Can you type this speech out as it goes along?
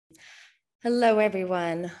Hello,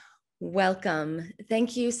 everyone. Welcome.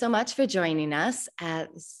 Thank you so much for joining us at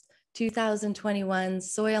 2021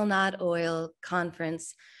 Soil Not Oil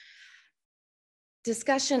Conference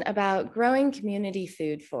discussion about growing community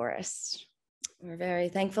food forests. We're very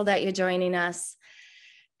thankful that you're joining us,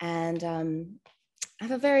 and I have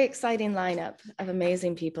a very exciting lineup of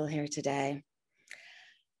amazing people here today.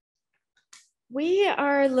 We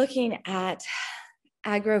are looking at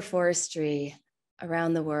agroforestry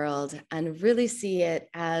around the world and really see it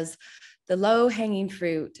as the low-hanging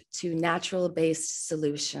fruit to natural-based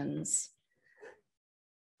solutions.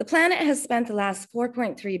 The planet has spent the last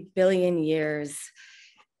 4.3 billion years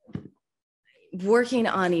working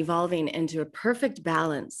on evolving into a perfect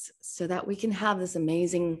balance so that we can have this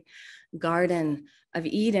amazing garden of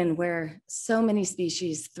Eden where so many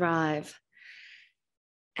species thrive.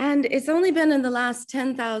 And it's only been in the last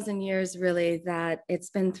 10,000 years, really, that it's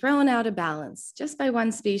been thrown out of balance just by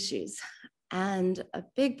one species. And a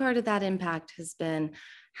big part of that impact has been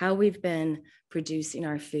how we've been producing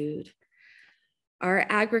our food. Our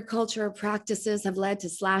agricultural practices have led to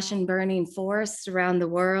slash and burning forests around the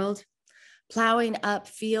world, plowing up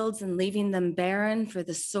fields and leaving them barren for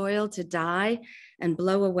the soil to die and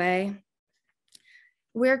blow away.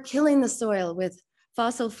 We're killing the soil with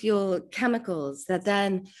fossil fuel chemicals that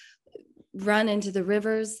then run into the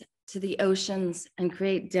rivers, to the oceans, and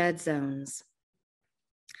create dead zones.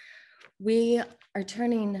 We are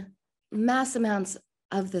turning mass amounts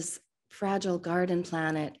of this fragile garden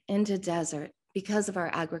planet into desert because of our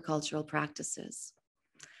agricultural practices.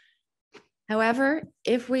 However,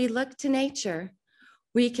 if we look to nature,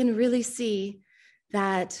 we can really see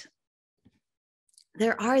that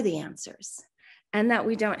there are the answers, and that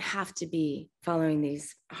we don't have to be following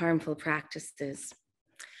these harmful practices.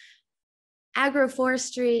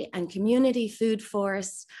 Agroforestry and community food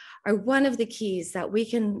forests are one of the keys that we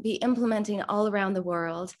can be implementing all around the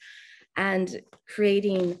world and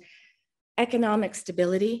creating economic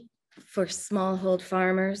stability for smallhold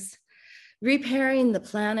farmers, repairing the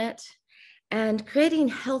planet, and creating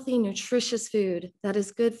healthy, nutritious food that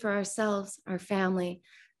is good for ourselves, our family,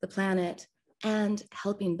 the planet, and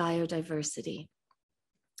helping biodiversity.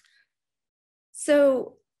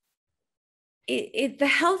 So the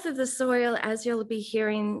health of the soil, as you'll be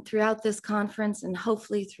hearing throughout this conference and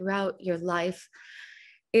hopefully throughout your life,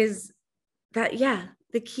 is that,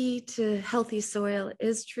 the key to healthy soil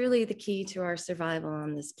is truly the key to our survival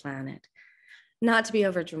on this planet. Not to be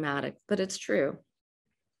overdramatic, but it's true.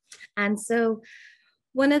 And so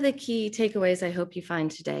one of the key takeaways I hope you find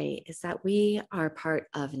today is that we are part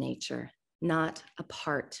of nature, not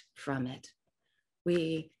apart from it.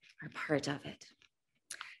 We are part of it.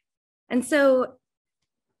 And so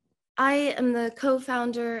I am the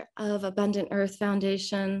co-founder of Abundant Earth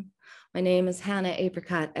Foundation. My name is Hannah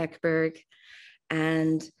Apricot Eckberg.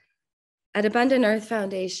 And at Abundant Earth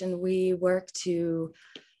Foundation, we work to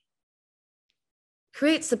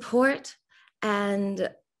create support and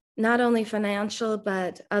not only financial,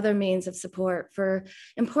 but other means of support for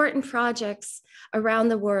important projects around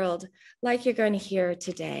the world, like you're going to hear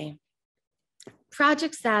today.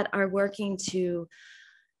 Projects that are working to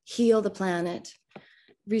heal the planet,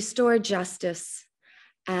 restore justice,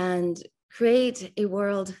 and create a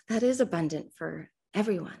world that is abundant for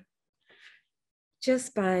everyone,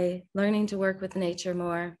 just by learning to work with nature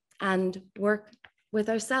more and work with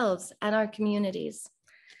ourselves and our communities.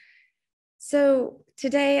 So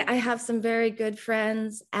today I have some very good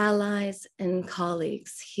friends, allies, and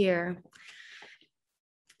colleagues here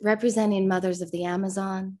representing Mothers of the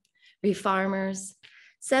Amazon, Refarmers,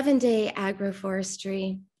 7-Day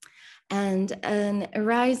Agroforestry, and an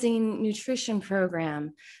arising nutrition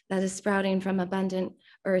program that is sprouting from Abundant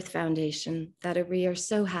Earth Foundation that we are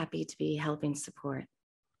so happy to be helping support.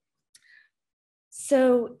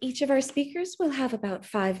 So each of our speakers will have about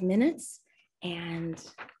 5 minutes, and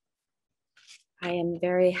I am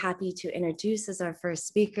very happy to introduce as our first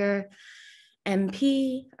speaker,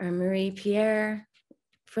 MP, or Marie-Pierre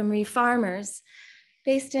from Refarmers,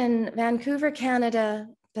 based in Vancouver, Canada,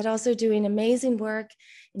 but also doing amazing work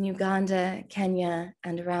in Uganda, Kenya,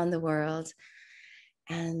 and around the world.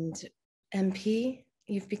 And MP,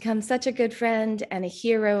 you've become such a good friend and a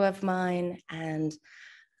hero of mine, and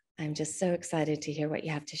I'm just so excited to hear what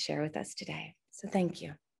you have to share with us today. So thank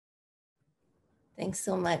you. Thanks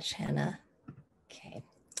so much, Hannah. Okay,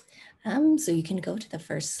 so you can go to the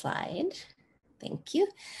first slide. Thank you.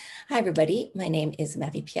 Hi, everybody. My name is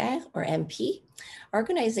Marie-Pierre, or MP. Our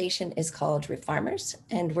organization is called Refarmers,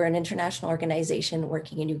 and we're an international organization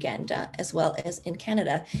working in Uganda, as well as in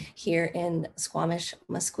Canada, here in Squamish,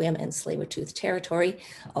 Musqueam, and Tsleil-Waututh territory,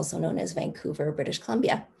 also known as Vancouver, British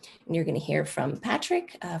Columbia. And you're going to hear from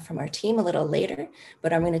Petrick from our team a little later,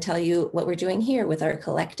 but I'm going to tell you what we're doing here with our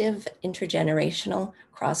collective, intergenerational,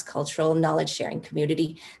 cross-cultural knowledge sharing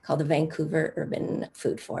community called the Vancouver Urban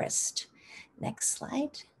Food Forest. Next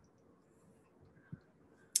slide.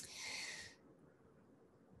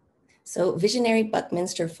 So visionary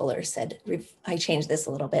Buckminster Fuller said, I changed this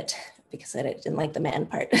a little bit because I didn't like the man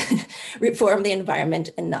part, reform the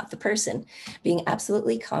environment and not the person, being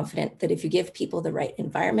absolutely confident that if you give people the right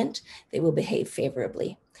environment, they will behave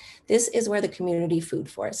favorably. This is where the community food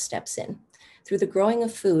forest steps in. Through the growing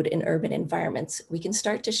of food in urban environments, we can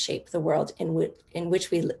start to shape the world in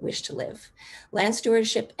which we wish to live. Land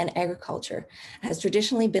stewardship and agriculture has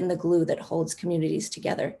traditionally been the glue that holds communities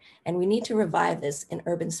together, and we need to revive this in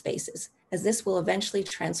urban spaces, as this will eventually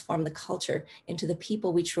transform the culture into the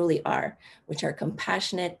people we truly are, which are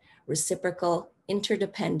compassionate, reciprocal,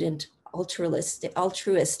 interdependent,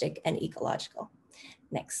 altruistic, and ecological.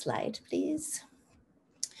 Next slide, please.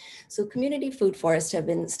 So community food forests have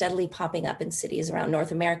been steadily popping up in cities around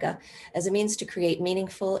North America as a means to create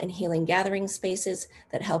meaningful and healing gathering spaces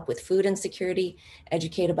that help with food insecurity,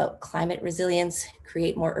 educate about climate resilience,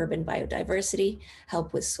 create more urban biodiversity,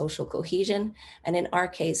 help with social cohesion, and in our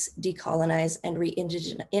case, decolonize and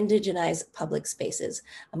re-indigenize public spaces,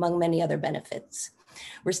 among many other benefits.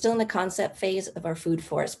 We're still in the concept phase of our food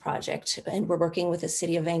forest project, and we're working with the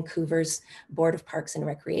City of Vancouver's Board of Parks and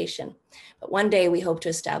Recreation. But one day we hope to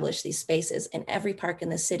establish these spaces in every park in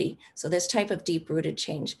the city, so this type of deep-rooted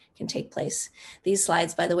change can take place. These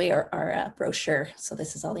slides, by the way, are our brochure, so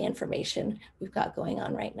this is all the information we've got going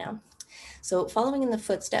on right now. So following in the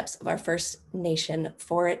footsteps of our First Nation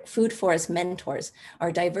food forest mentors,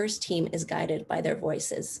 our diverse team is guided by their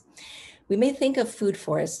voices. We may think of food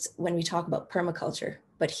forests when we talk about permaculture,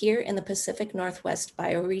 but here in the Pacific Northwest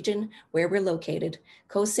bioregion where we're located,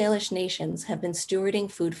 Coast Salish nations have been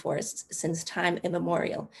stewarding food forests since time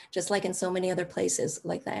immemorial, just like in so many other places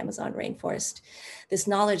like the Amazon rainforest. This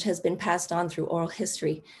knowledge has been passed on through oral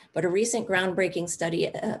history, but a recent groundbreaking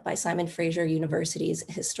study by Simon Fraser University's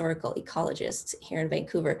historical ecologists here in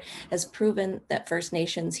Vancouver has proven that First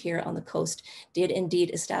Nations here on the coast did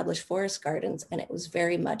indeed establish forest gardens, and it was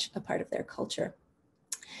very much a part of their culture.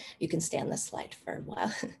 You can stay on this slide for a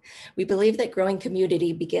while. We believe that growing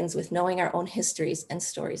community begins with knowing our own histories and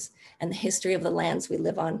stories and the history of the lands we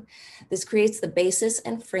live on. This creates the basis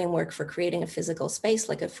and framework for creating a physical space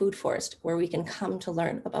like a food forest where we can come to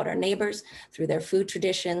learn about our neighbors through their food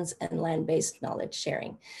traditions and land-based knowledge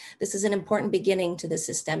sharing. This is an important beginning to the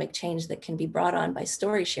systemic change that can be brought on by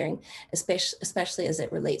story sharing, especially as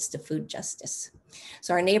it relates to food justice.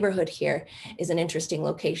 So our neighborhood here is an interesting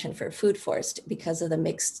location for a food forest because of the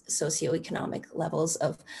mixed socioeconomic levels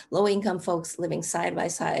of low-income folks living side by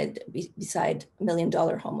side beside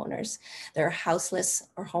million-dollar homeowners. There are houseless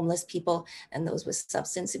or homeless people and those with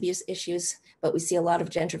substance abuse issues, but we see a lot of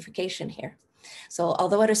gentrification here. So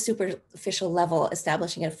although at a superficial level,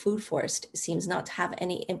 establishing a food forest seems not to have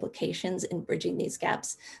any implications in bridging these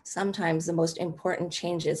gaps, sometimes the most important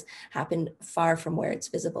changes happen far from where it's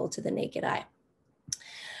visible to the naked eye.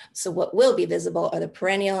 So what will be visible are the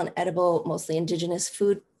perennial and edible, mostly indigenous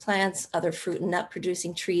food plants, other fruit and nut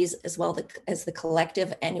producing trees, as well as the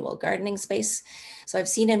collective annual gardening space. So I've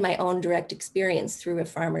seen in my own direct experience through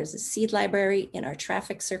Refarmers' seed library, in our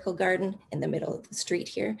traffic circle garden in the middle of the street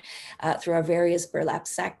here, through our various burlap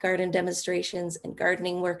sack garden demonstrations and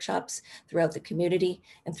gardening workshops throughout the community,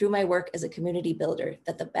 and through my work as a community builder,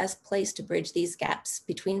 that the best place to bridge these gaps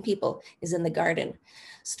between people is in the garden.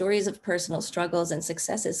 Stories of personal struggles and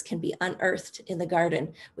successes can be unearthed in the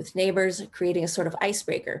garden with neighbors, creating a sort of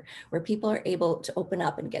icebreaker where people are able to open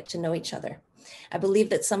up and get to know each other. I believe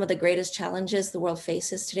that some of the greatest challenges the world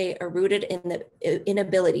faces today are rooted in the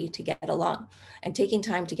inability to get along, and taking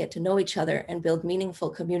time to get to know each other and build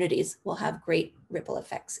meaningful communities will have great ripple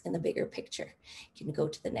effects in the bigger picture. You can go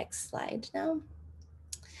to the next slide now.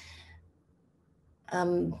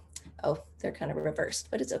 Oh, they're kind of reversed,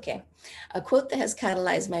 but it's okay. A quote that has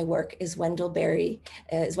catalyzed my work is Wendell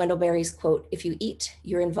Berry's quote, "If you eat,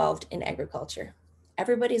 you're involved in agriculture."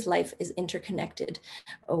 Everybody's life is interconnected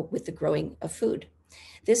with the growing of food.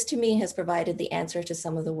 This to me has provided the answer to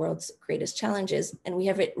some of the world's greatest challenges, and we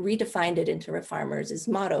have redefined it into Refarmers'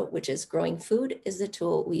 motto, which is growing food is the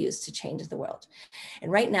tool we use to change the world.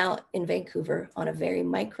 And right now in Vancouver, on a very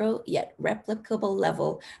micro yet replicable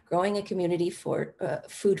level, growing a community for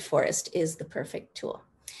food forest is the perfect tool.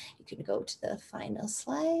 You can go to the final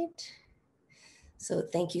slide. So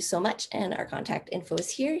thank you so much. And our contact info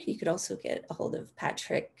is here. You could also get a hold of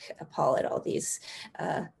Petrick, Paul at all these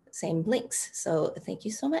same links. So thank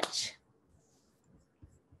you so much.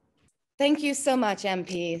 Thank you so much,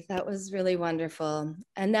 MP. That was really wonderful.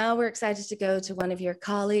 And now we're excited to go to one of your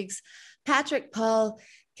colleagues, Petrick Paul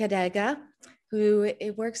Kidega, who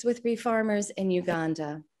works with Refarmers in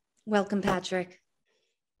Uganda. Welcome, Petrick.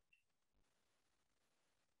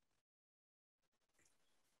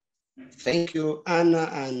 Thank you, Anna,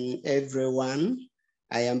 and everyone.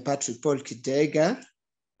 I am Petrick Paul Kidega.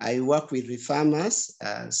 I work with Refarmers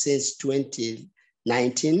since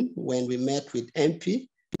 2019 when we met with MP,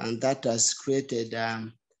 and that has created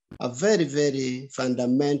a very, very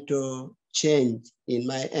fundamental change in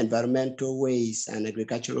my environmental ways and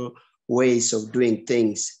agricultural ways of doing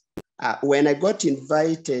things. When I got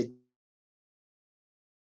invited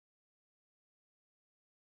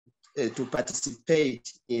to participate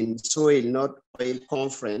in Soil Not Oil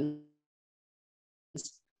Conference,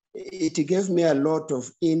 it gave me a lot of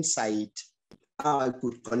insight how I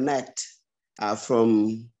could connect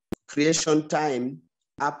from creation time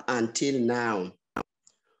up until now.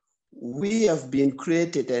 We have been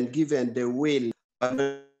created and given the will, but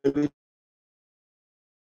when we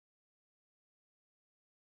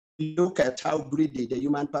look at how greedy the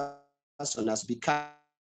human person has become,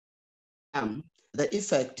 the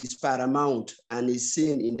effect is paramount and is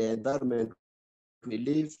seen in the environment we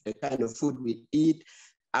live, the kind of food we eat,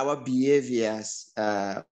 our behaviors.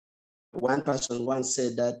 One person once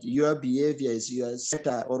said that your behavior is your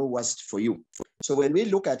better or worst for you. So when we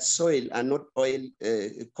look at Soil and Not Oil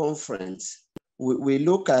conference, we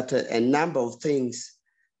look at a number of things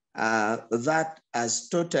that has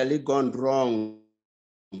totally gone wrong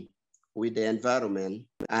with the environment,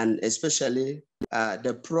 and especially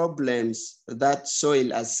the problems that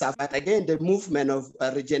soil has suffered. Again, the movement of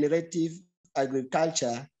regenerative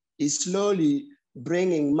agriculture is slowly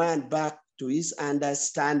bringing man back to his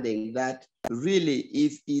understanding that really,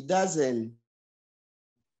 if he doesn't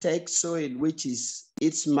take soil, which is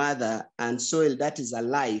its mother, and soil that is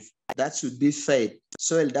alive, that should be fed,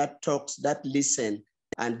 soil that talks, that listens,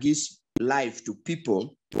 and gives life to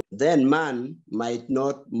people, then man might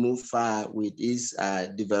not move far with his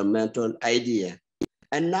developmental idea.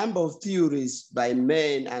 A number of theories by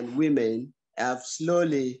men and women have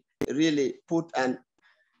slowly really put an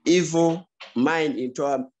evil mind into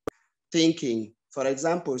our thinking. For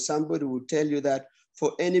example, somebody will tell you that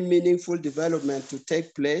for any meaningful development to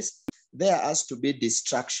take place, there has to be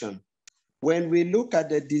destruction. When we look at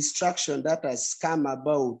the destruction that has come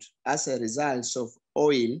about as a result of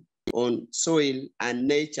oil on soil and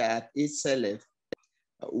nature itself,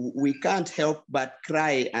 we can't help but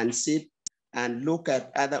cry and sit and look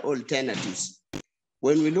at other alternatives.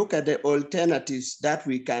 When we look at the alternatives that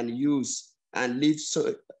we can use and leave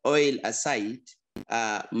oil aside,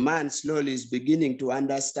 man slowly is beginning to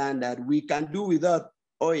understand that we can do without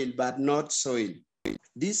oil, but not soil.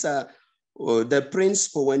 These are the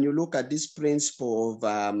principle, when you look at this principle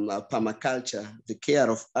of permaculture, the care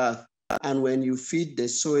of earth, and when you feed the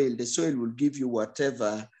soil will give you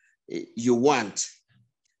whatever you want.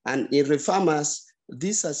 And in Refarmers,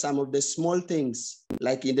 these are some of the small things,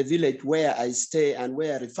 like in the village where I stay and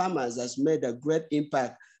where Refarmers has made a great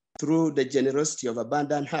impact through the generosity of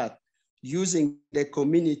Abundant Heart, using the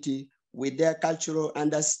community with their cultural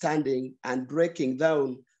understanding and breaking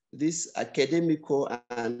down these academical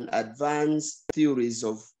and advanced theories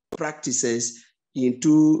of practices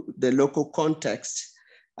into the local context.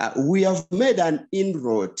 We have made an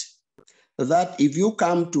inroad that if you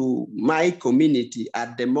come to my community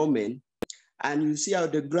at the moment and you see how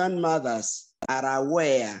the grandmothers are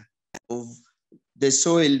aware of the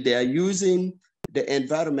soil they are using, the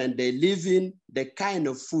environment they live in, the kind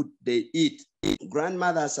of food they eat.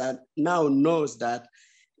 Grandmothers are now knows that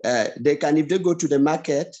they can, if they go to the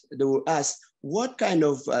market, they will ask, what kind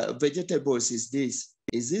of vegetables is this?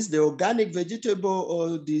 Is this the organic vegetable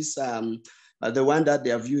or this the one that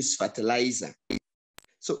they have used fertilizer?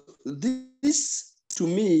 So this to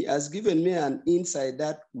me has given me an insight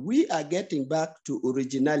that we are getting back to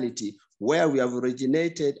originality, where we have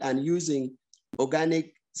originated and using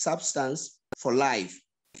organic substance for life.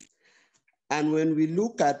 And when we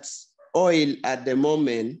look at oil at the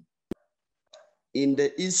moment, in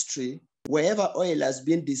the history, wherever oil has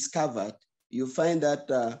been discovered, you find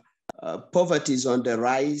that poverty is on the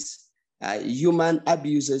rise. Human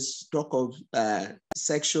abuses, talk of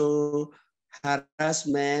sexual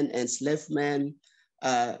harassment, enslavement,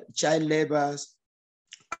 child labor,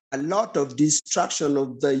 a lot of destruction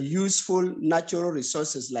of the useful natural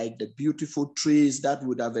resources like the beautiful trees that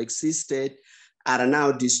would have existed are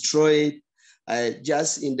now destroyed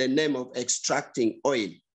just in the name of extracting oil.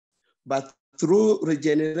 But through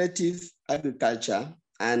regenerative agriculture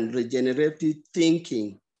and regenerative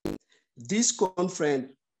thinking, this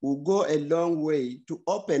conference will go a long way to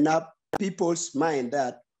open up people's mind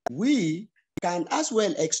that we can as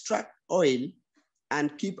well extract oil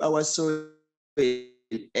and keep our soil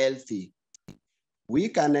healthy. We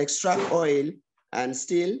can extract oil and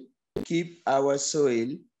still keep our soil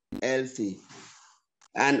healthy.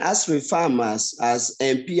 And as Refarmers, as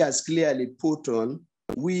MP has clearly put on,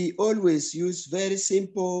 we always use very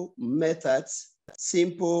simple methods,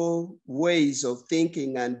 simple ways of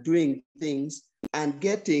thinking and doing things and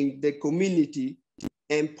getting the community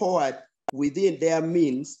empowered within their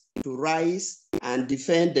means to rise and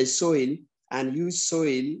defend the soil and use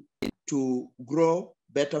soil to grow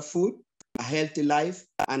better food, a healthy life,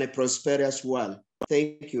 and a prosperous world.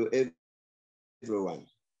 Thank you, everyone.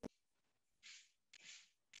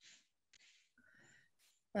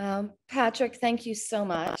 Petrick, thank you so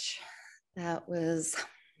much. That was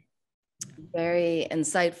very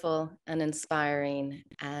insightful and inspiring,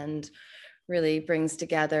 and really brings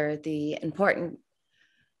together the important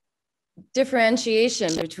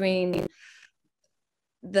differentiation between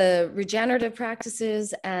the regenerative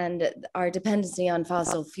practices and our dependency on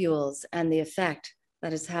fossil fuels and the effect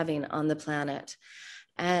that it's having on the planet.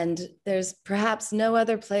 And there's perhaps no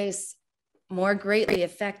other place more greatly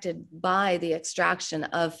affected by the extraction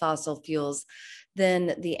of fossil fuels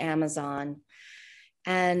than the Amazon.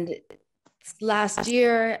 And last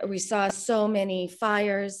year, we saw so many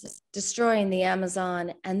fires destroying the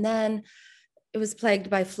Amazon, and then it was plagued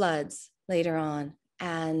by floods later on.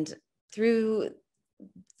 And through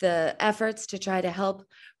the efforts to try to help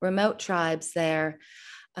remote tribes there,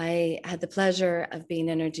 I had the pleasure of being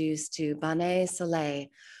introduced to Bane Soleil,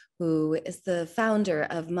 who is the founder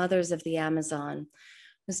of Mothers of the Amazon,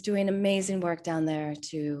 who's doing amazing work down there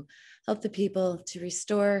to help the people to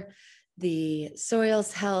restore the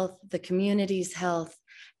soil's health, the community's health,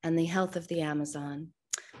 and the health of the Amazon.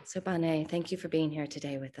 So Bane, thank you for being here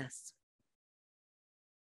today with us.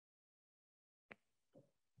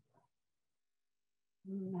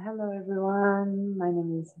 Hello, everyone. My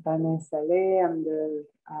name is Bane Saleh. I'm the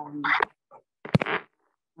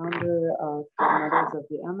founder of the Mothers of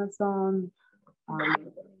the Amazon.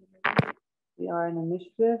 We are an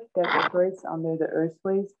initiative that operates under the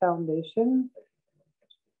Earthways Foundation.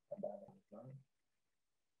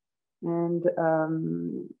 And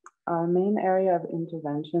our main area of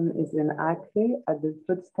intervention is in Acre, at the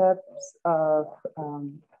footsteps of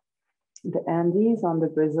the Andes on the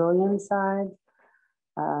Brazilian side.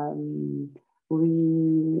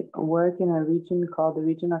 We work in a region called the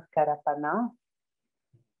region of Carapana.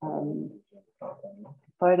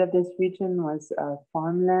 Part of this region was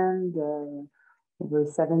farmland over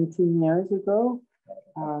 17 years ago,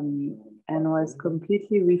 and was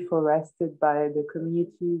completely reforested by the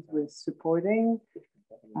communities with supporting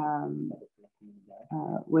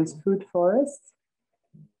with food forests.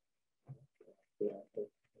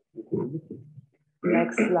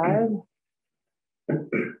 Next slide.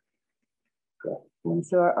 And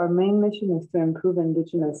so our main mission is to improve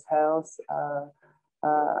indigenous health.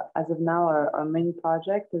 As of now, our main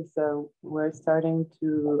project is we're starting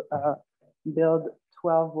to build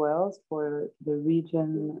 12 wells for the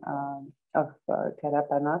region of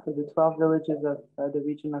Carapana, for the 12 villages of the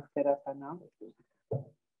region of Carapana.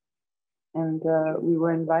 And we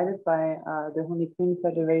were invited by the Honey Queen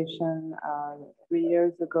Federation 3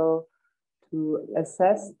 years ago to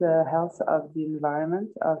assess the health of the environment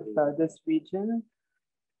of this region,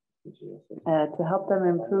 to help them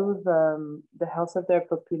improve the health of their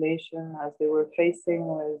population as they were facing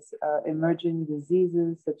with emerging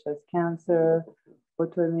diseases such as cancer,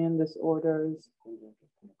 autoimmune disorders.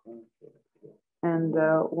 And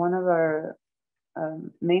one of our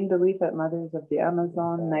main beliefs at Mothers of the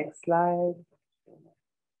Amazon, next slide,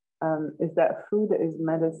 is that food is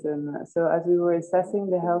medicine. So as we were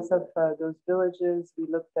assessing the health of those villages, we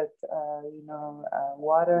looked at,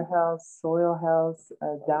 water health, soil health,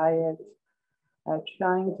 diet,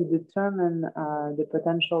 trying to determine the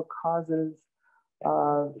potential causes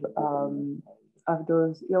of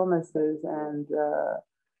those illnesses and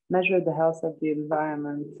measure the health of the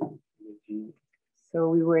environment. So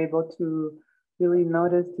we were able to really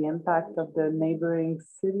notice the impact of the neighboring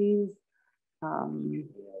cities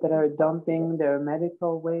that are dumping their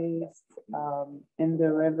medical waste in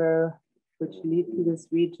the river, which lead to this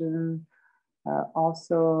region.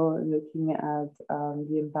 Also looking at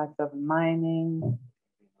the impact of mining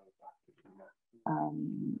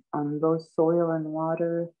on both soil and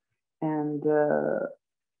water. And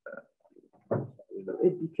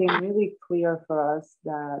it became really clear for us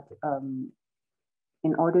that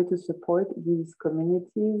in order to support these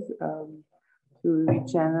communities to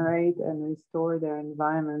regenerate and restore their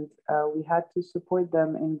environment, we had to support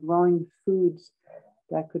them in growing foods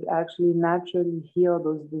that could actually naturally heal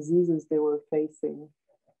those diseases they were facing.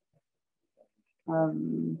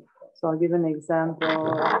 So I'll give an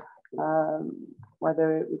example,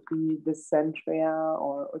 whether it would be dysentery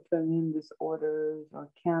or autoimmune disorders or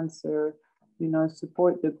cancer, you know,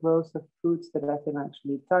 support the growth of fruits that can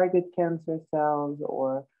actually target cancer cells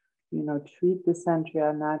or, you know, treat dysentery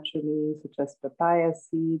naturally, such as papaya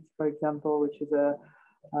seeds, for example, which is a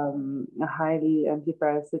highly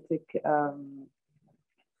antiparasitic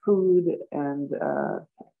food, and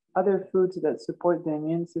other foods that support the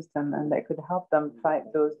immune system and that could help them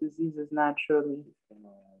fight those diseases naturally.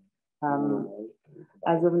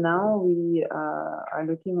 As of now, we are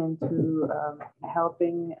looking into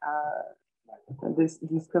helping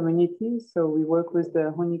these communities. So we work with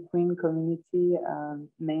the Huniquin community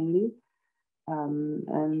mainly,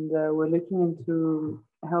 and we're looking into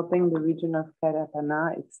helping the region of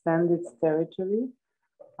Carapana extend its territory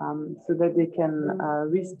so that they can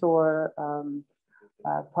restore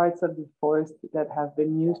parts of the forest that have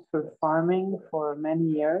been used for farming for many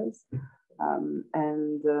years.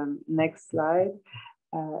 Next slide,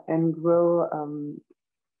 and grow,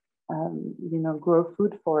 you know, grow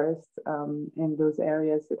food forests in those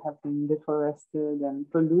areas that have been deforested and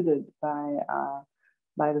polluted by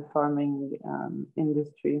the farming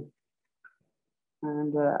industry.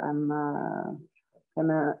 And I'm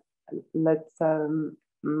gonna let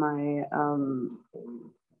my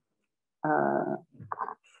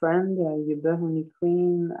friend Yubahuni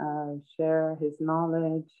Queen share his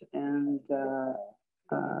knowledge and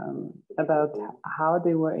about how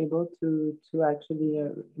they were able to actually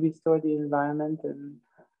restore the environment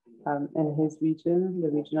in his region, the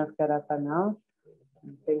region of Carapana.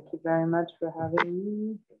 Thank you very much for having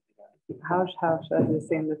me. Haush, as they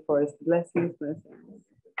say in the forest. Blessings, blessings.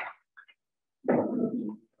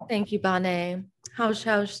 Thank you, Bane.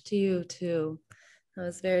 Haush to you too. That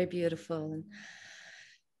was very beautiful. And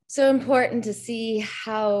so important to see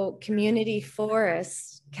how community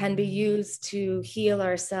forests can be used to heal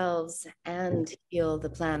ourselves and heal the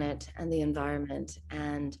planet and the environment.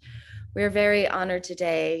 And we're very honored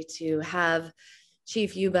today to have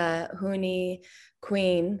Chief Yuba Huni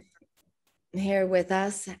Queen here with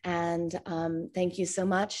us. And thank you so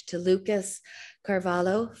much to Lucas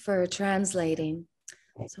Carvalho for translating.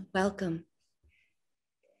 So welcome.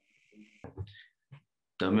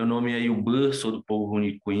 Então, meu nome é Yuba, sou do povo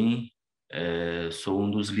Huniquin, sou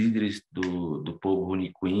dos líderes do povo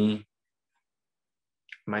Huniquin.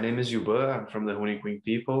 My name is Yuba, I'm from the Huniquin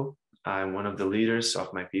people. I'm one of the leaders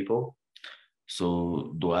of my people.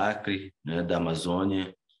 Sou do Acre, né, da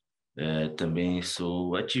Amazônia. Também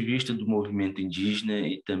sou ativista do movimento indígena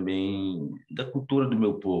e também da cultura do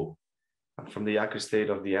meu povo. I'm from the Acre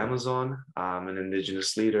state of the Amazon. I'm an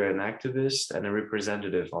indigenous leader and activist and a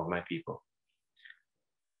representative of my people.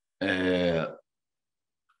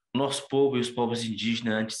 Nosso povo e os povos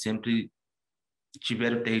indígenas antes sempre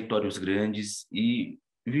tiveram territórios grandes e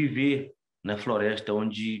viver na floresta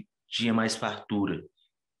onde tinha mais fartura.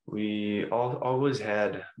 We always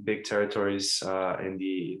had big territories in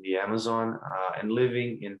the Amazon and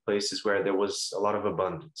living in places where there was a lot of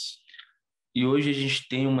abundance. E hoje a gente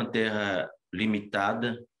tem uma terra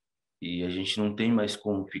limitada e a gente não tem mais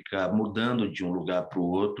como ficar mudando de um lugar para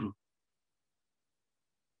o outro.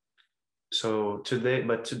 So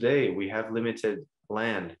today we have limited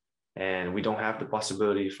land and we don't have the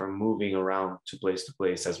possibility for moving around to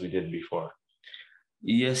place as we did before.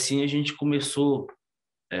 E assim a gente começou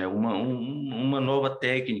uma nova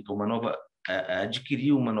técnica,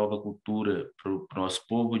 adquirir uma nova cultura para o nosso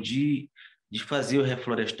povo de fazer o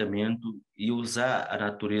reflorestamento e usar a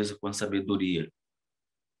natureza com a sabedoria.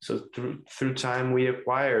 So through time we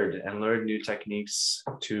acquired and learned new techniques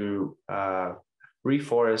to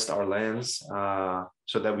reforest our lands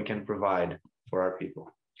so that we can provide for our people.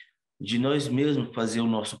 De nós mesmos fazer o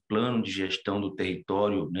nosso plano de gestão do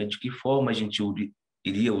território, né? De que forma a gente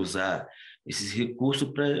iria usar esses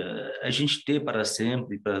recursos para a gente ter para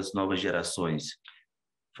sempre, para as novas gerações.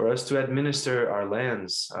 For us to administer our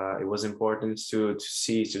lands, it was important to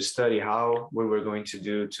study how we were going to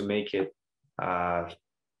do to make it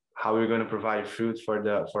how we're going to provide food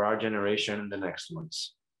for our generation and the next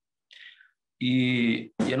ones.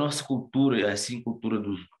 E a nossa cultura, assim, cultura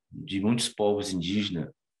de muitos povos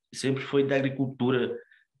indígenas, sempre foi da agricultura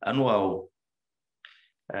anual.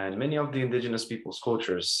 And many of the indigenous people's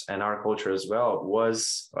cultures and our culture as well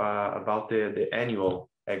was about the annual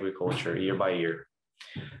agriculture year by year.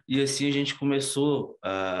 E assim a gente começou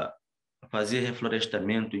a fazer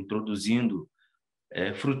reflorestamento, introduzindo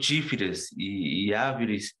frutíferas e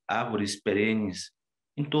árvores perenes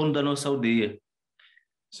em torno da nossa aldeia.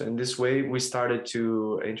 So in this way, we started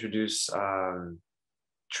to introduce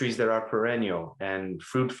trees that are perennial and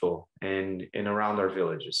fruitful in around our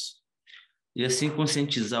villages. E assim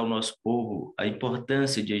conscientizar o nosso povo a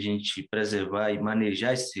importância de a gente preservar e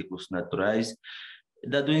manejar esses recursos naturais,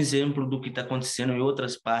 dando um exemplo do que está acontecendo em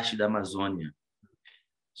outras partes da Amazônia.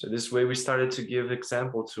 So this way we started to give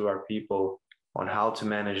example to our people on how to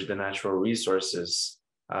manage the natural resources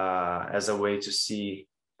as a way to see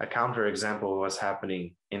a counterexample of what's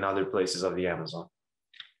happening in other places of the Amazon.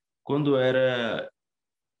 Quando era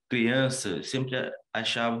criança, sempre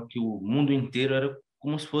achava que o mundo inteiro era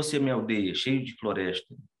como se fosse a minha aldeia, cheio de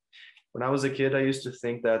floresta. When I was a kid, I used to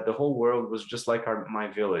think that the whole world was just like my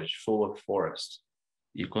village, full of forest.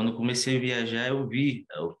 E quando comecei a viajar, eu vi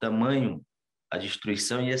o tamanho, a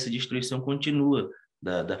destruição, e essa destruição continua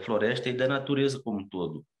da floresta e da natureza como um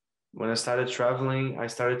todo. When I started traveling, I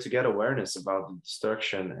started to get awareness about the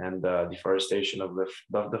destruction and the deforestation of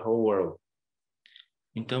the whole world.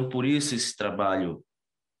 Então, por isso, esse trabalho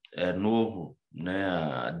novo, né?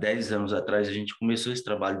 Há 10 anos atrás, a gente começou esse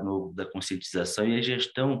trabalho novo da conscientização e a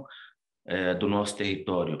gestão do nosso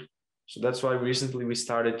território. So that's why recently we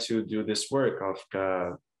started to do this work of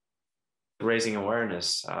raising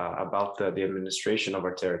awareness about the administration of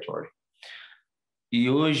our territory. E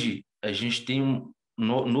hoje a gente tem um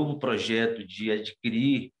novo projeto de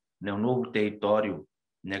adquirir, né, um novo território,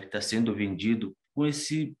 né, que está sendo vendido com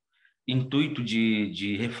esse intuito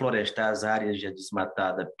de reflorestar as áreas já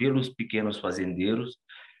desmatadas pelos pequenos fazendeiros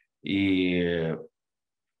e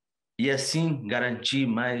assim garantir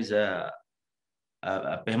mais a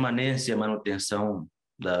permanência e a manutenção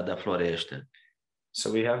da floresta. So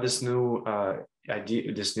we have this new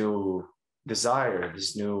idea, this new desire,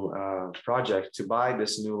 this new project to buy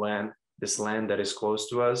this land that is close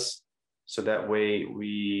to us, so that way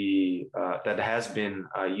that has been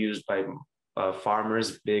used by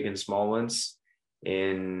farmers, big and small ones,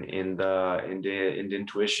 in the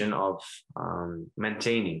intuition of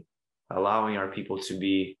maintaining, allowing our people to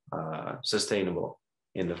be sustainable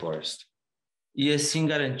in the forest. E assim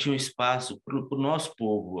garantir um espaço para o nosso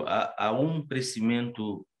povo, há um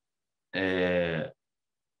crescimento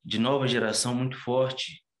de nova geração muito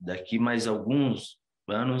forte. Daqui mais alguns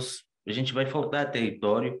anos a gente vai faltar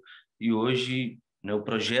território e hoje, né, o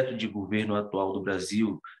projeto de governo atual do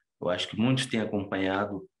Brasil, eu acho que muitos têm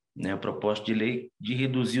acompanhado, né, a proposta de lei de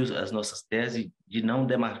reduzir as nossas terras e de não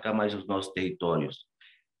demarcar mais os nossos territórios.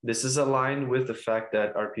 This is aligned with the fact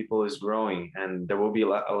that our people is growing and there will be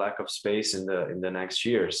a lack of space in the next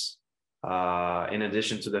years. In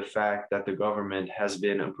addition to the fact that the government has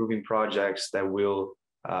been approving projects that will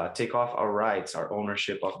take off our rights, our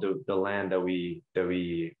ownership of the land that we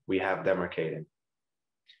have demarcated.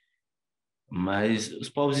 Mas os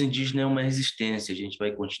povos indígenas é uma resistência, a gente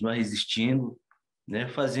vai continuar resistindo, né,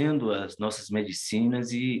 fazendo as nossas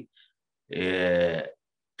medicinas e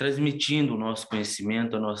transmitindo o nosso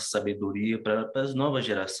conhecimento, a nossa sabedoria para as novas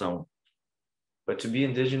gerações. But to be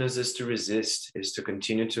indigenous is to resist, is to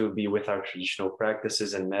continue to be with our traditional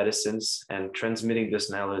practices and medicines and transmitting this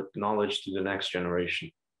knowledge to the next generation.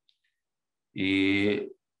 E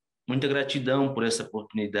muita gratidão por essa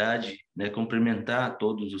oportunidade, né, cumprimentar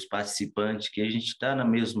todos os participantes, que a gente está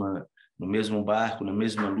no mesmo barco, na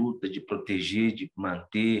mesma luta de proteger, de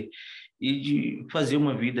manter e de fazer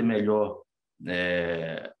uma vida melhor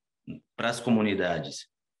para as comunidades.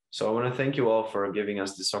 So I want to thank you all for giving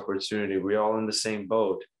us this opportunity. We're all in the same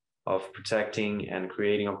boat of protecting and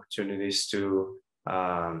creating opportunities to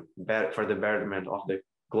for the betterment of the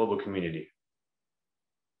global community.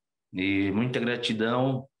 E muita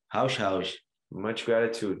gratidão. Haush, haush. Much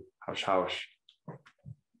gratitude. Haush, haush.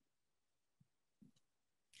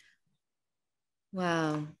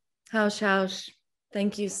 Wow. Haush, haush.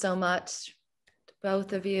 Thank you so much,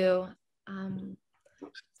 both of you.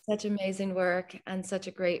 Such amazing work and such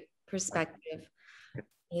a great perspective.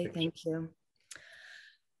 Really, thank you.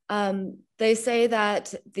 They say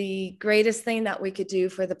that the greatest thing that we could do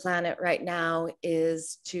for the planet right now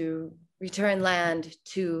is to return land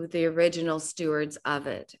to the original stewards of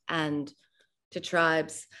it and to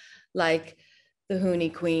tribes like the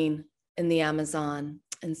Huni Queen in the Amazon.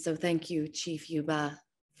 And so thank you, Chief Yuba,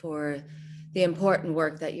 for the important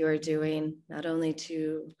work that you are doing, not only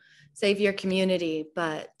to save your community,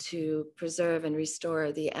 but to preserve and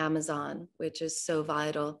restore the Amazon, which is so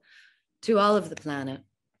vital to all of the planet.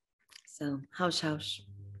 So, hausch, hausch.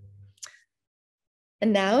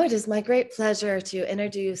 And now it is my great pleasure to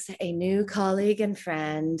introduce a new colleague and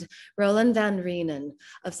friend, Roland van Reneen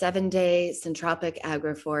of 7-Day Syntropic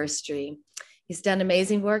Agroforestry. He's done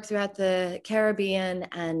amazing work throughout the Caribbean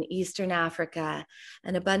and Eastern Africa,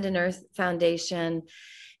 and Abundant Earth Foundation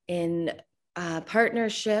in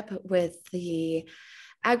partnership with the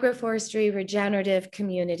Agroforestry Regenerative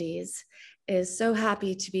Communities is so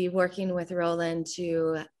happy to be working with Roland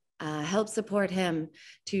to help support him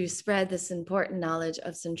to spread this important knowledge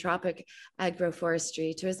of syntropic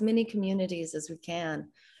agroforestry to as many communities as we can,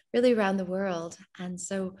 really around the world. And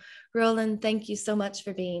so, Roland, thank you so much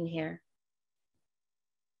for being here.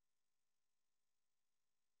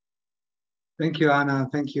 Thank you, Anna.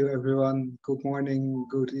 Thank you, everyone. Good morning,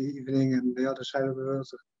 good evening, and the other side of the world.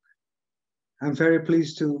 I'm very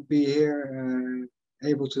pleased to be here,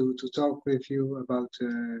 able to talk with you about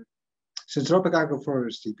syntropic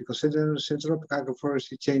agroforestry, because syntropic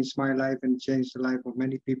agroforestry changed my life and changed the life of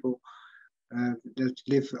many people that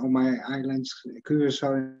live on my islands,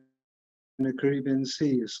 Curacao in the Caribbean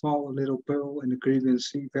Sea, a small little pearl in the Caribbean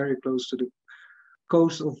Sea, very close to the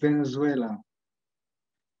coast of Venezuela.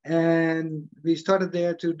 And we started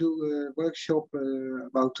there to do a workshop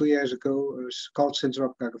about 2 years ago. Called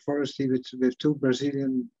Syntropic Agroforestry with 2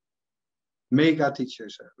 Brazilian mega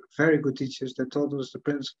teachers, very good teachers that taught us the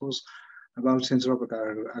principles about syntropic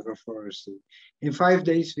agroforestry. In 5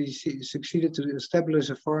 days, we succeeded to establish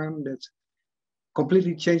a farm that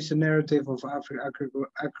completely changed the narrative of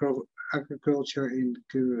agriculture in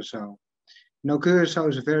Curacao. Now, Curacao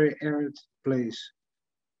is a very arid place.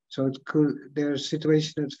 So there's a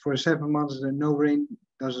situation that for 7 months no rain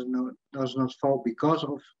does not fall because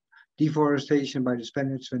of deforestation by the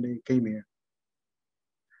Spaniards when they came here.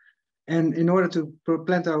 And in order to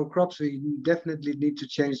plant our crops, we definitely need to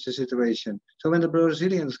change the situation. So when the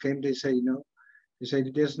Brazilians came, they say,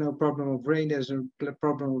 there's no problem of rain, there's no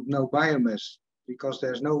problem of no biomass, because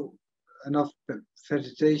there's no enough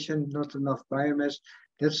vegetation, not enough biomass.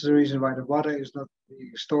 That's the reason why the water is not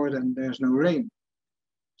being stored and there's no rain.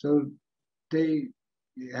 So they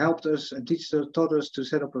helped us and taught us to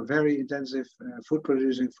set up a very intensive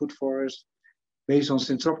food-producing food forest based on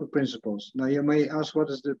syntropic principles. Now you may ask, what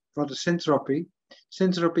is syntropy?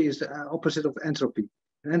 Syntropy is the opposite of entropy.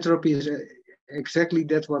 And entropy is exactly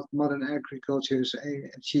that's what modern agriculture is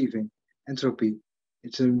achieving. Entropy.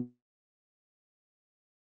 It's a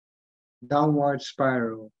downward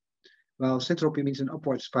spiral. Well, syntropy means an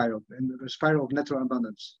upward spiral, and a spiral of natural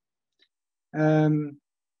abundance.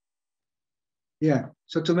 Yeah.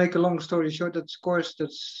 So to make a long story short, that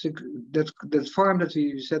farm that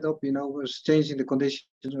we set up, was changing the conditions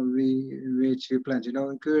in which we plant.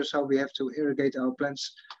 In Curacao we have to irrigate our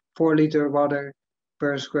plants 4 liters water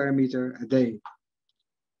per square meter a day.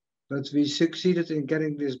 But we succeeded in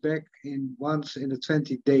getting this back once in the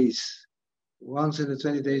 20 days. Once in the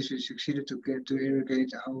 20 days, we succeeded to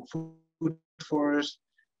irrigate our food forest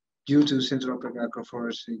due to syntropic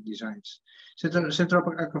agroforestry designs.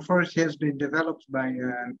 Syntropic agroforestry has been developed by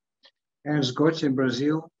Ernst Gotch in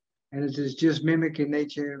Brazil, and it is just mimicking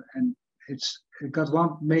nature. And it got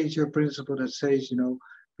one major principle that says,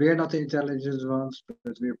 we are not the intelligent ones,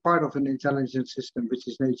 but we are part of an intelligent system, which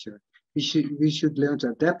is nature. We should learn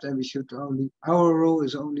to adapt, and our role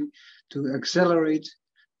is only to accelerate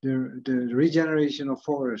the regeneration of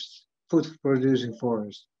forests, food-producing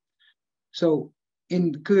forests. So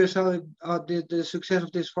in Curacao, the success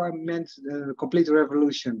of this farm meant a complete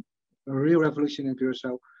revolution, a real revolution in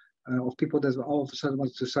Curacao of people that all of a sudden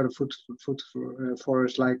wanted to start a food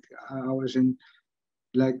forest like ours,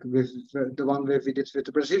 with the one we did with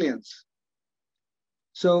the Brazilians.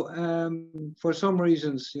 So for some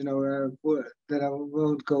reasons, that I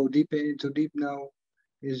won't go deep now,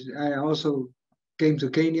 I also came to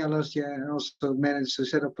Kenya last year and also managed to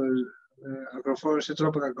set up a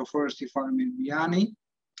syntropic agroforestry farm in Miami.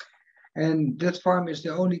 And that farm is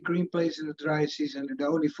the only green place in the dry season, and the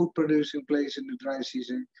only food producing place in the dry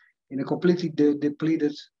season in a completely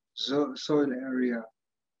depleted soil area.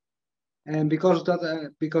 And because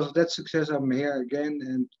of that success, I'm here again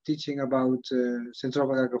and teaching about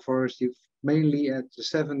syntropic agroforestry, mainly at the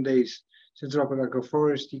 7 days syntropic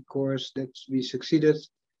agroforestry course that we succeeded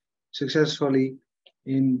successfully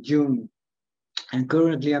in June. And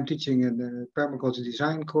currently I'm teaching in the permaculture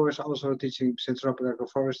design course, also teaching syntropic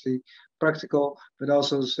agroforestry practical, but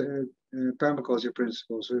also permaculture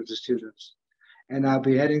principles with the students. And I'll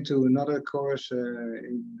be heading to another course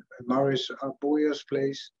in Maurice Boyer's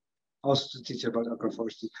place, also to teach about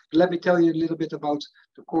agroforestry. But let me tell you a little bit about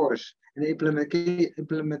the course and the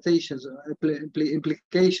implications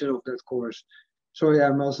of that course. Sorry,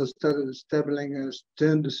 I'm also stumbling.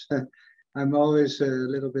 I'm always a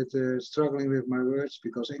little bit struggling with my words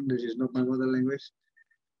because English is not my mother language.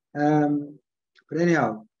 But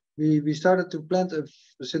anyhow, we started to plant a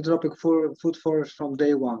syntropic food forest from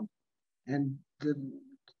day one. And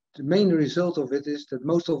the main result of it is that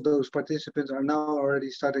most of those participants are now already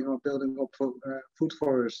starting on building up food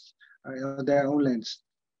forests on their own lands.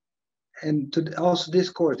 And also this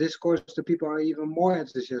course, the people are even more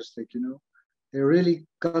enthusiastic, you know. They really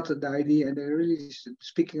got the idea and they're really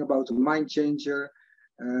speaking about a mind changer,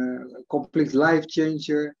 a complete life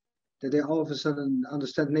changer, that they all of a sudden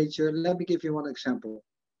understand nature. Let me give you one example.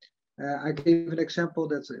 I gave an example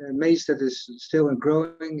that maize that is still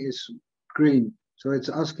growing is green, so it's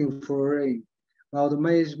asking for rain. While the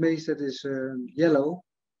maize that is yellow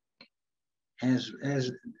has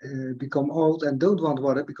become old and don't want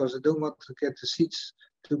water because they don't want to get the seeds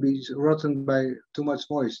to be rotten by too much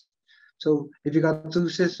moist. So if you got two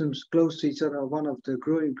systems close to each other, one of the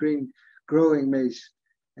growing maize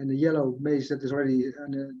and the yellow maize that is already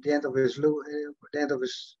at the end of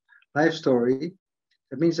his life story,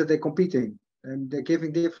 that means that they're competing and they're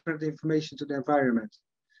giving different information to the environment.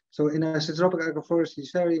 So in a syntropic agroforestry,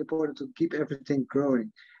 it's very important to keep everything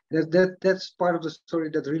growing. That's part of the story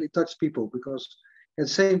that really touched people, because it's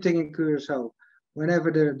the same thing in Curaçao.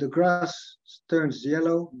 Whenever the grass turns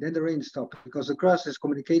yellow, then the rain stops, because the grass is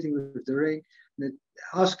communicating with the rain, and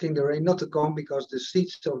asking the rain not to come because the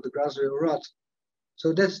seeds of the grass will rot.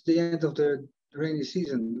 So that's the end of the rainy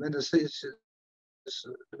season. When the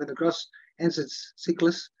grass ends its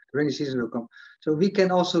cyclus, the rainy season will come. So we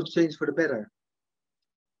can also change for the better.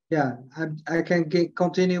 Yeah, I can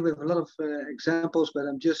continue with a lot of examples, but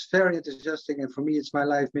I'm just very enthusiastic, and for me, it's my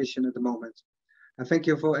life mission at the moment. I thank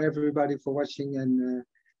you for everybody for watching and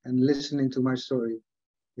listening to my story.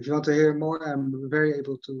 If you want to hear more, I'm willing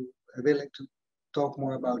to talk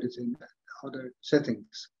more about it in other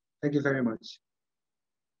settings. Thank you very much.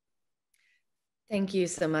 Thank you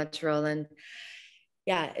so much, Roland.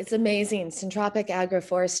 Yeah, it's amazing, Syntropic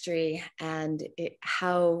agroforestry and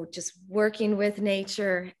how just working with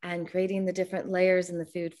nature and creating the different layers in the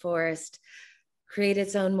food forest create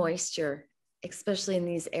its own moisture, especially in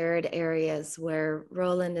these arid areas where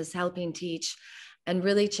Roland is helping teach and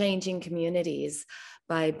really changing communities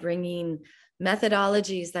by bringing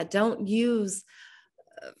methodologies that don't use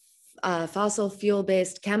fossil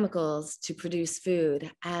fuel-based chemicals to produce food.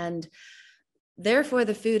 And therefore,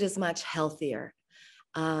 the food is much healthier.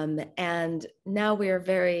 And now we are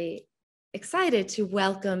very excited to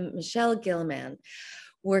welcome Michelle Gilman,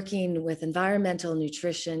 working with Environmental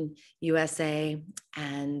Nutrition USA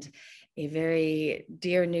and a very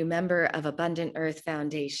dear new member of Abundant Earth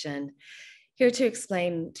Foundation, here to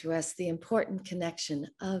explain to us the important connection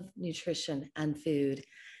of nutrition and food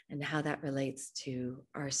and how that relates to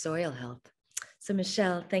our soil health. So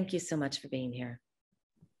Michelle, thank you so much for being here.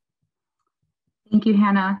 Thank you,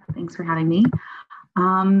 Hannah. Thanks for having me.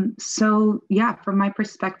 So yeah, from my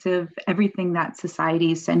perspective, everything that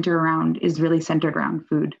society is centered around is really centered around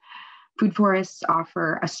food. Food forests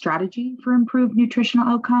offer a strategy for improved nutritional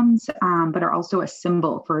outcomes, but are also a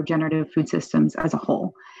symbol for regenerative food systems as a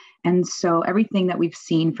whole. And so everything that we've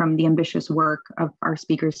seen from the ambitious work of our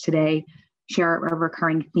speakers today share a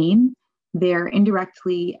recurring theme. They're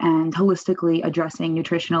indirectly and holistically addressing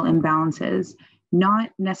nutritional imbalances,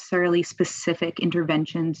 not necessarily specific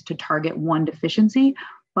interventions to target one deficiency,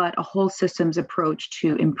 but a whole systems approach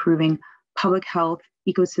to improving public health,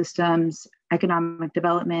 ecosystems, economic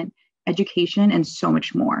development, education, and so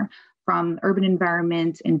much more. From urban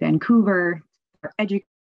environments in Vancouver,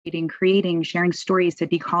 educating, creating, sharing stories to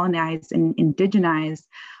decolonize and indigenize,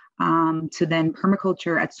 to then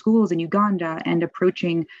permaculture at schools in Uganda, and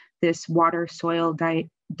approaching this water, soil,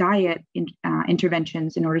 diet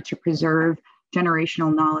interventions in order to preserve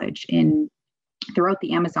generational knowledge throughout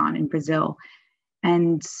the Amazon in Brazil.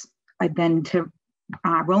 And then to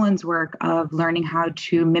Roland's work of learning how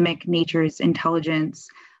to mimic nature's intelligence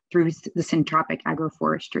through the syntropic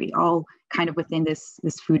agroforestry, all kind of within this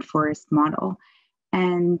food forest model.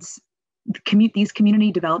 And these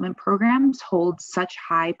community development programs hold such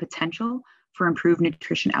high potential for improved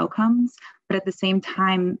nutrition outcomes, but at the same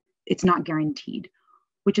time, it's not guaranteed,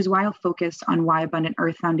 which is why I'll focus on why Abundant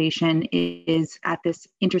Earth Foundation is at this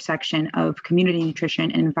intersection of community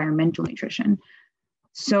nutrition and environmental nutrition.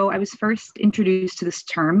 So I was first introduced to this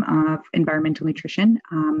term of environmental nutrition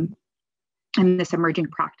and this emerging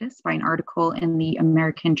practice by an article in the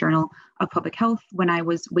American Journal of Public Health when I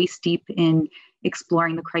was waist deep in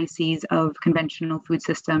exploring the crises of conventional food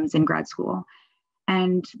systems in grad school.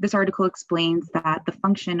 And this article explains that the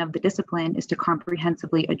function of the discipline is to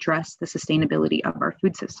comprehensively address the sustainability of our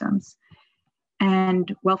food systems.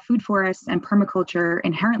 And while food forests and permaculture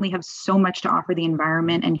inherently have so much to offer the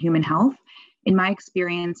environment and human health, in my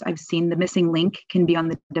experience, I've seen the missing link can be on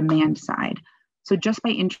the demand side. So just by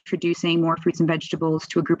introducing more fruits and vegetables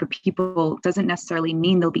to a group of people doesn't necessarily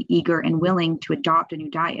mean they'll be eager and willing to adopt a new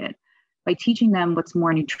diet. By teaching them what's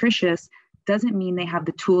more nutritious doesn't mean they have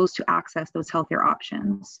the tools to access those healthier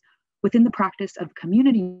options. Within the practice of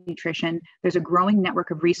community nutrition, there's a growing network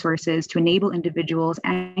of resources to enable individuals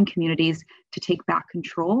and communities to take back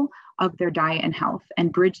control of their diet and health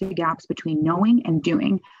and bridge the gaps between knowing and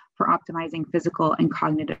doing for optimizing physical and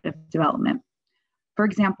cognitive development. For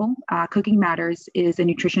example, Cooking Matters is a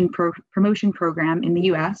nutrition promotion program in the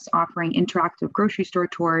US offering interactive grocery store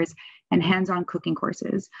tours and hands-on cooking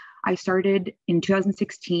courses. I started in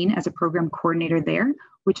 2016 as a program coordinator there,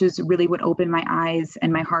 which is really what opened my eyes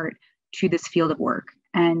and my heart to this field of work.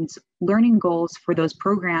 And learning goals for those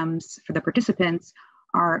programs for the participants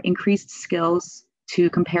are increased skills to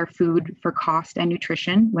compare food for cost and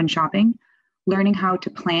nutrition when shopping, learning how to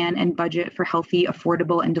plan and budget for healthy,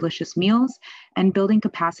 affordable, and delicious meals, and building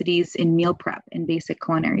capacities in meal prep and basic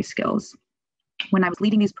culinary skills. When I was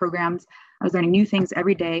leading these programs, I was learning new things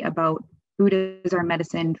every day about food as our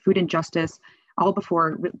medicine, food injustice, all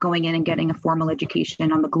before going in and getting a formal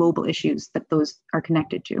education on the global issues that those are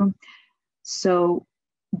connected to. So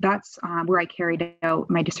that's where I carried out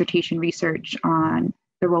my dissertation research on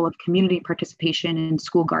the role of community participation in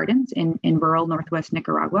school gardens in rural Northwest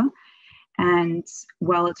Nicaragua. And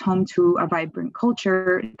while it's home to a vibrant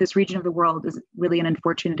culture, this region of the world is really an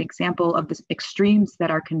unfortunate example of the extremes that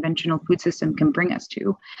our conventional food system can bring us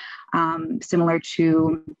to, similar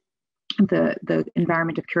to the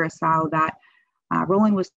environment of Curacao that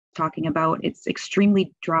Roland was talking about. It's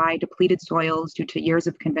extremely dry, depleted soils due to years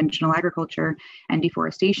of conventional agriculture and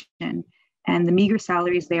deforestation. And the meager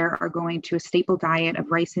salaries there are going to a staple diet of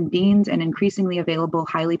rice and beans and increasingly available,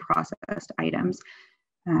 highly processed items.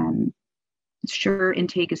 Sugar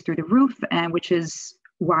intake is through the roof, which is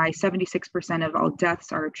why 76% of all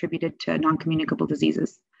deaths are attributed to non-communicable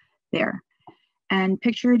diseases there. And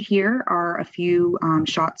pictured here are a few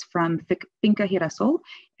shots from Finca Girasol,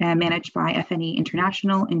 managed by FNE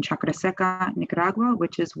International in Chacraseca, Nicaragua,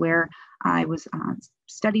 which is where I was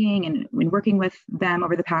studying and working with them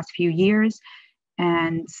over the past few years.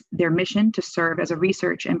 And their mission to serve as a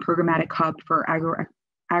research and programmatic hub for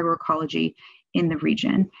agroecology in the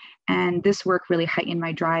region. And this work really heightened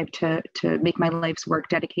my drive to make my life's work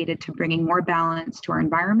dedicated to bringing more balance to our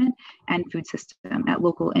environment and food system at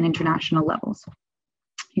local and international levels.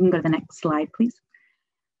 You can go to the next slide, please.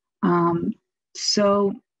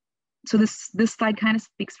 So this slide kind of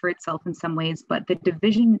speaks for itself in some ways, but the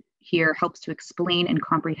division here helps to explain and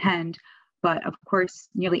comprehend. But of course,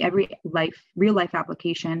 nearly every real life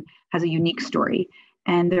application has a unique story.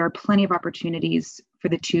 And there are plenty of opportunities for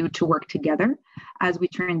the two to work together as we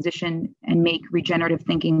transition and make regenerative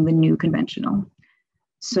thinking the new conventional.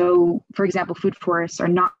 So, for example, food forests are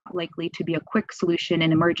not likely to be a quick solution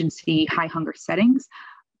in emergency high hunger settings,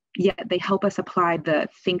 yet they help us apply the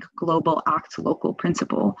think global, act local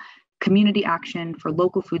principle, community action for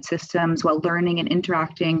local food systems while learning and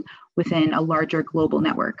interacting within a larger global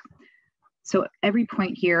network. So every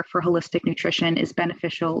point here for holistic nutrition is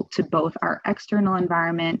beneficial to both our external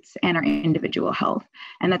environment and our individual health.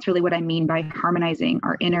 And that's really what I mean by harmonizing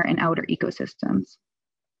our inner and outer ecosystems.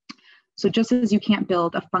 So just as you can't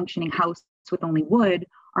build a functioning house with only wood,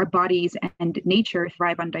 our bodies and nature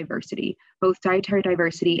thrive on diversity. Both dietary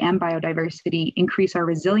diversity and biodiversity increase our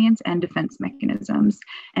resilience and defense mechanisms,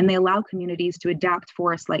 and they allow communities to adapt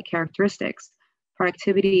forest-like characteristics,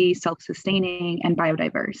 productivity, self-sustaining, and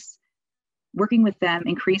biodiverse. Working with them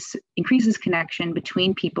increases connection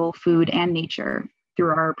between people, food, and nature through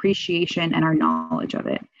our appreciation and our knowledge of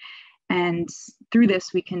it. And through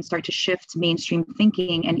this, we can start to shift mainstream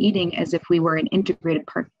thinking and eating as if we were an integrated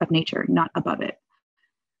part of nature, not above it.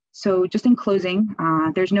 So just in closing,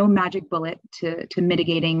 there's no magic bullet to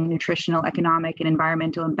mitigating nutritional, economic, and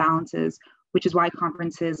environmental imbalances, which is why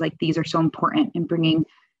conferences like these are so important in bringing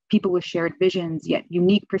people with shared visions, yet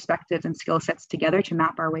unique perspectives and skill sets together to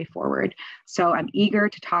map our way forward. So I'm eager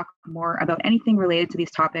to talk more about anything related to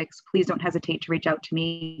these topics. Please don't hesitate to reach out to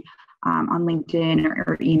me on LinkedIn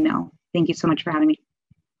or email. Thank you so much for having me.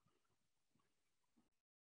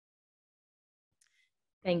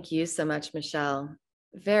 Thank you so much, Michelle.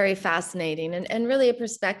 very fascinating and really a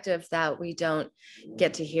perspective that we don't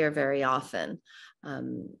get to hear very often.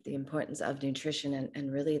 The importance of nutrition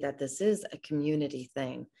and really that this is a community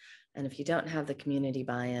thing. And if you don't have the community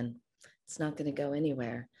buy-in, it's not going to go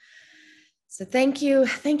anywhere. So thank you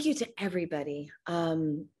to everybody.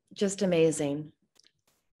 Just amazing.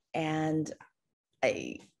 And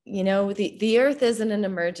the earth is in an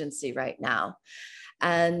emergency right now,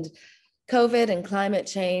 and COVID and climate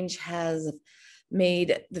change has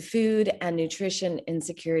made the food and nutrition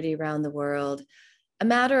insecurity around the world a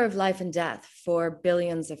matter of life and death for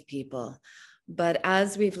billions of people. But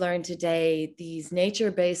as we've learned today, these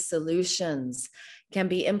nature-based solutions can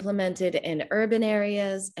be implemented in urban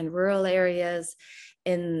areas and rural areas,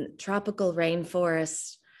 in tropical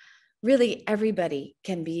rainforests. Really, everybody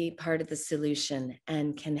can be part of the solution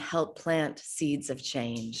and can help plant seeds of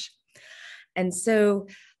change. And so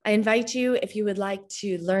I invite you, if you would like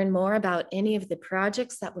to learn more about any of the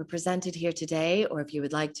projects that were presented here today, or if you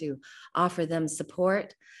would like to offer them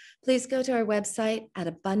support, please go to our website at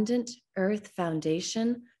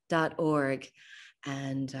abundantearthfoundation.org.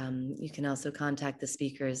 And you can also contact the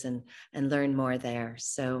speakers and learn more there.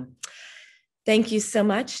 So thank you so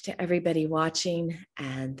much to everybody watching,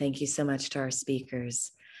 and thank you so much to our speakers.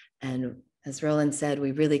 And as Roland said,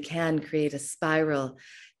 we really can create a spiral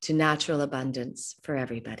to natural abundance for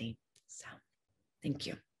everybody. So thank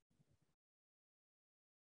you.